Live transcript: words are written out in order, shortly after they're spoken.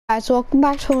Guys, welcome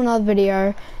back to another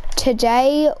video.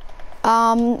 Today,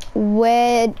 I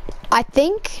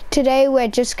think today we're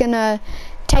just gonna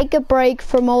take a break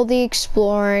from all the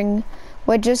exploring.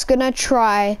 We're just gonna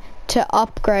try to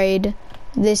upgrade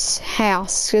this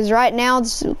house, because right now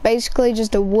it's basically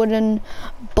just a wooden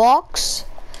box,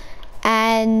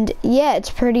 and yeah,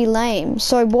 it's pretty lame.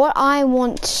 So what I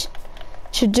want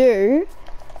to do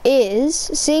is,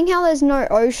 seeing how there's no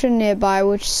ocean nearby,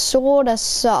 which sorta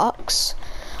sucks,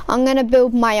 I'm gonna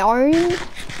build my own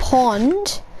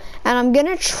pond, and I'm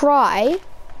gonna try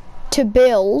to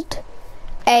build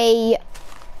a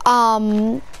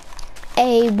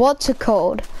what's it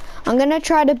called? I'm gonna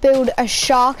try to build a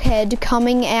shark head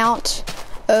coming out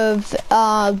of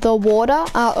the water,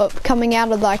 coming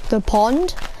out of like the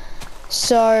pond.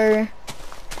 So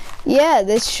yeah,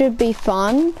 this should be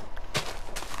fun.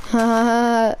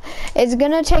 It's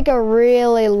gonna take a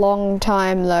really long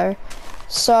time though,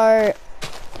 so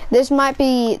this might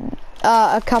be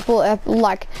a couple of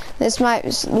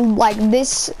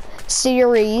this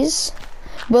series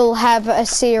will have a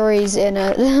series in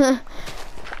it.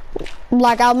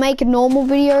 Like, I'll make normal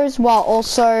videos while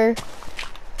also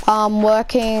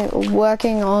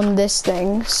working on this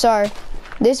thing. So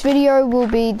this video will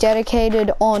be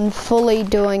dedicated on fully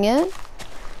doing it.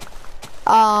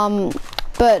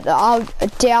 But I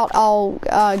doubt I'll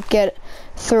get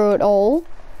through it all.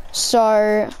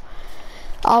 So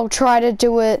I'll try to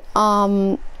do it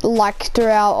like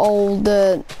throughout all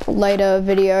the later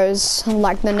videos,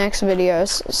 like the next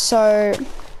videos. So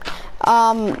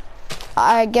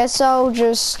I guess I'll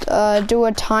just do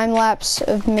a time lapse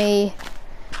of me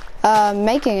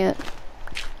making it.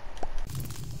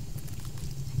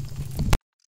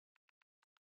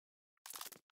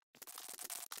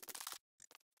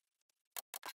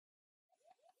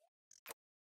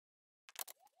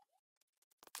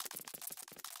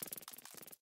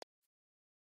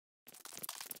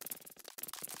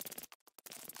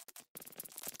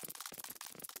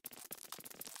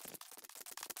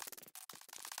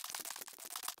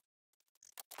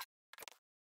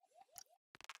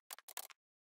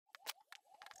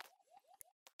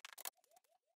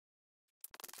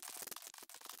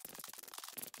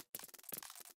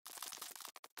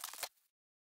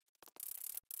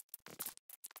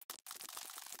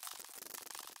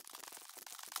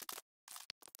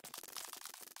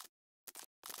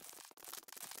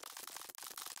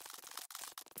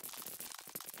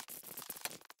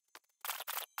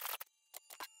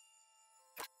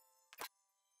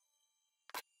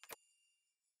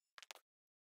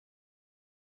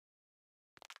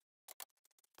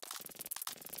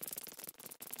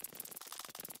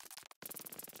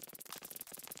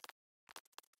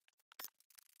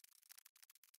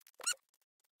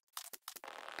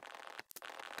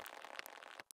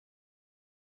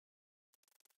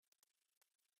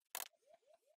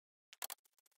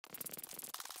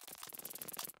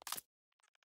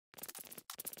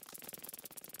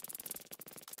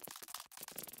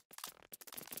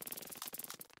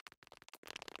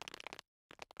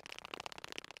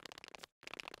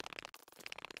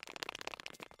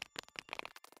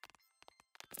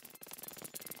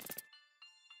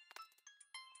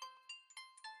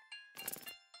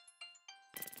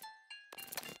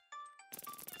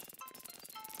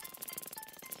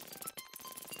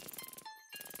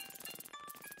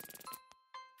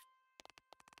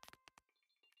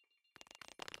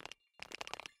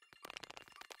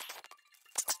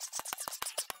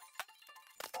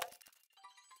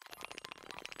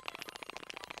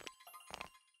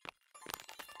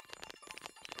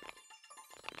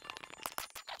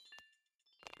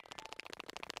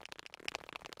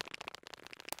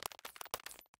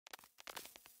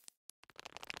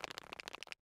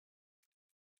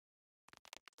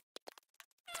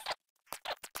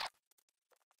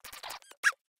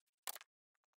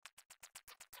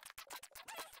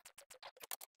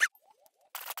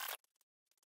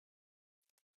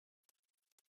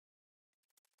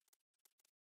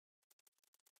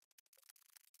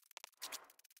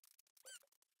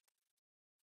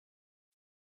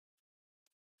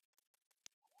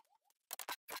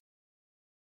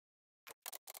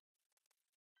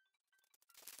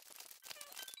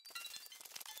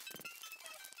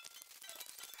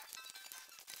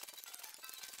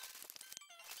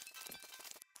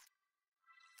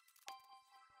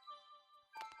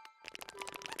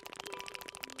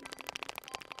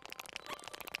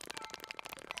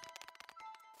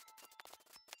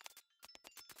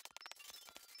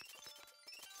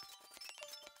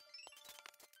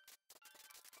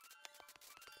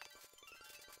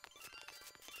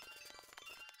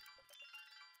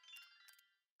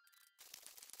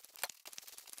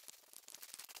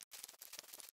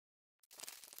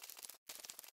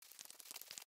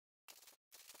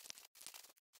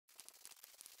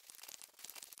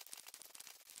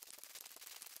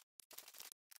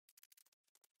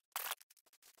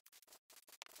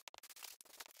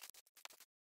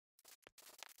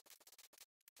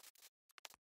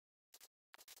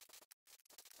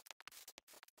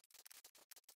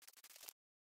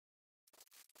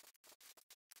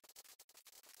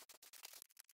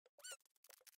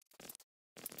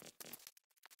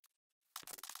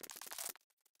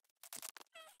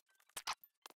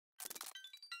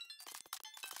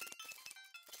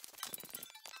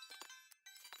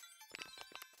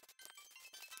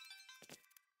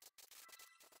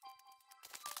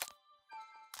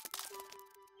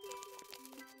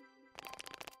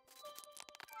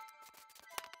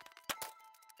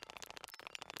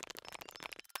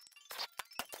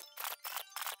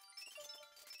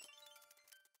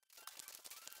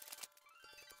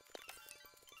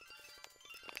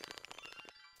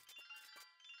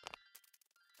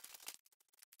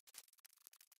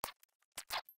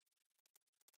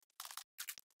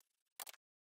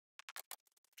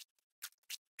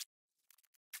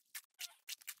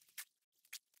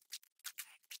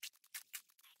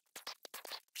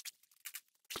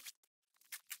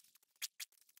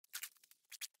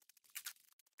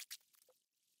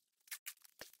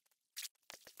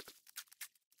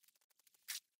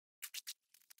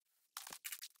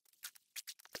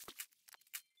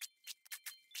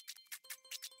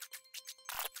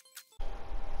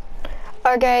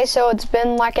 Okay, so it's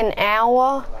been like an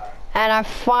hour and I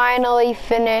finally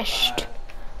finished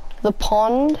the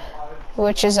pond,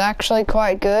 which is actually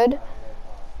quite good.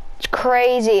 It's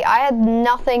crazy. I had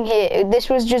nothing here. This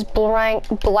was just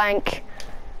blank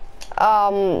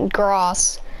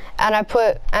grass. And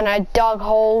I dug a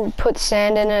hole, put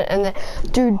sand in it, and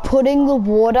dude, putting the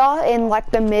water in like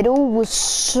the middle was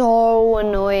so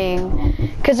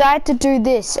annoying. Cause I had to do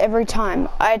this every time.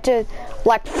 I had to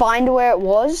like find where it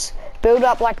was, build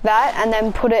up like that, and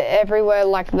then put it everywhere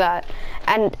like that.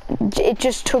 And it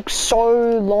just took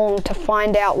so long to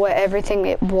find out where everything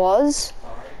it was.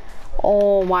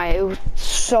 Oh my, it was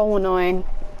so annoying.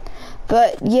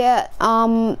 But yeah,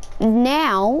 now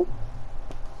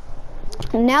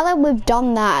that we've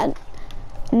done that,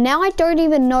 now I don't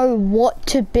even know what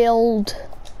to build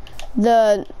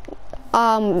the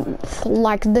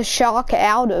like the shark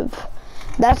out of.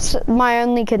 That's my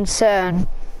only concern,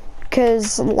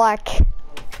 because like,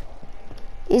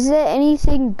 is there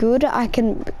anything good I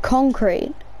can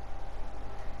concrete?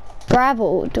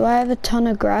 Gravel, do I have a ton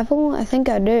of gravel? I think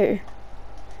I do.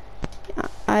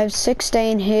 I have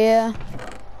 16 here,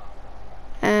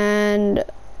 and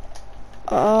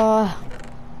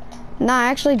no, I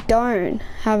actually don't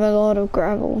have a lot of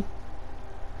gravel.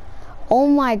 Oh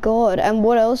my god, and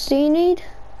what else do you need?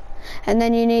 And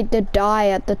then you need the dye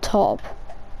at the top.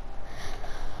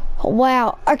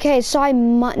 Wow, okay, so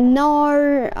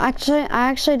no, I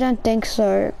actually don't think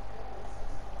so.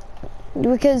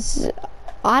 Because,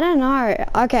 I don't know.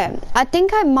 Okay, I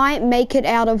think I might make it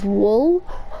out of wool,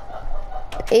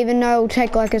 even though it'll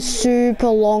take like a super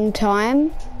long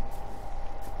time.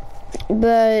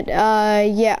 But,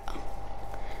 yeah.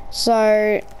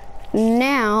 So,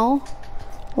 now,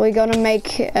 we're gonna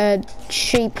make a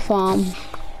sheep farm.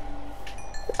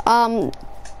 To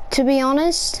be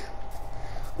honest,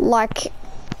 like,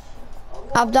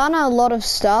 I've done a lot of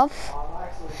stuff.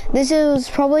 This is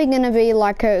probably gonna be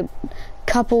like a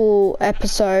couple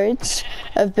episodes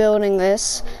of building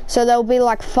this. So there'll be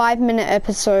like 5-minute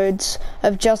episodes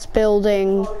of just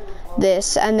building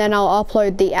this, and then I'll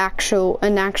upload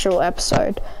an actual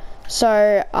episode.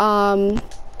 So,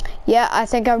 yeah, I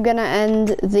think I'm gonna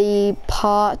end the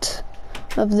part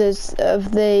of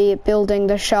the building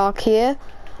the shark here.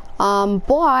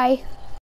 Bye.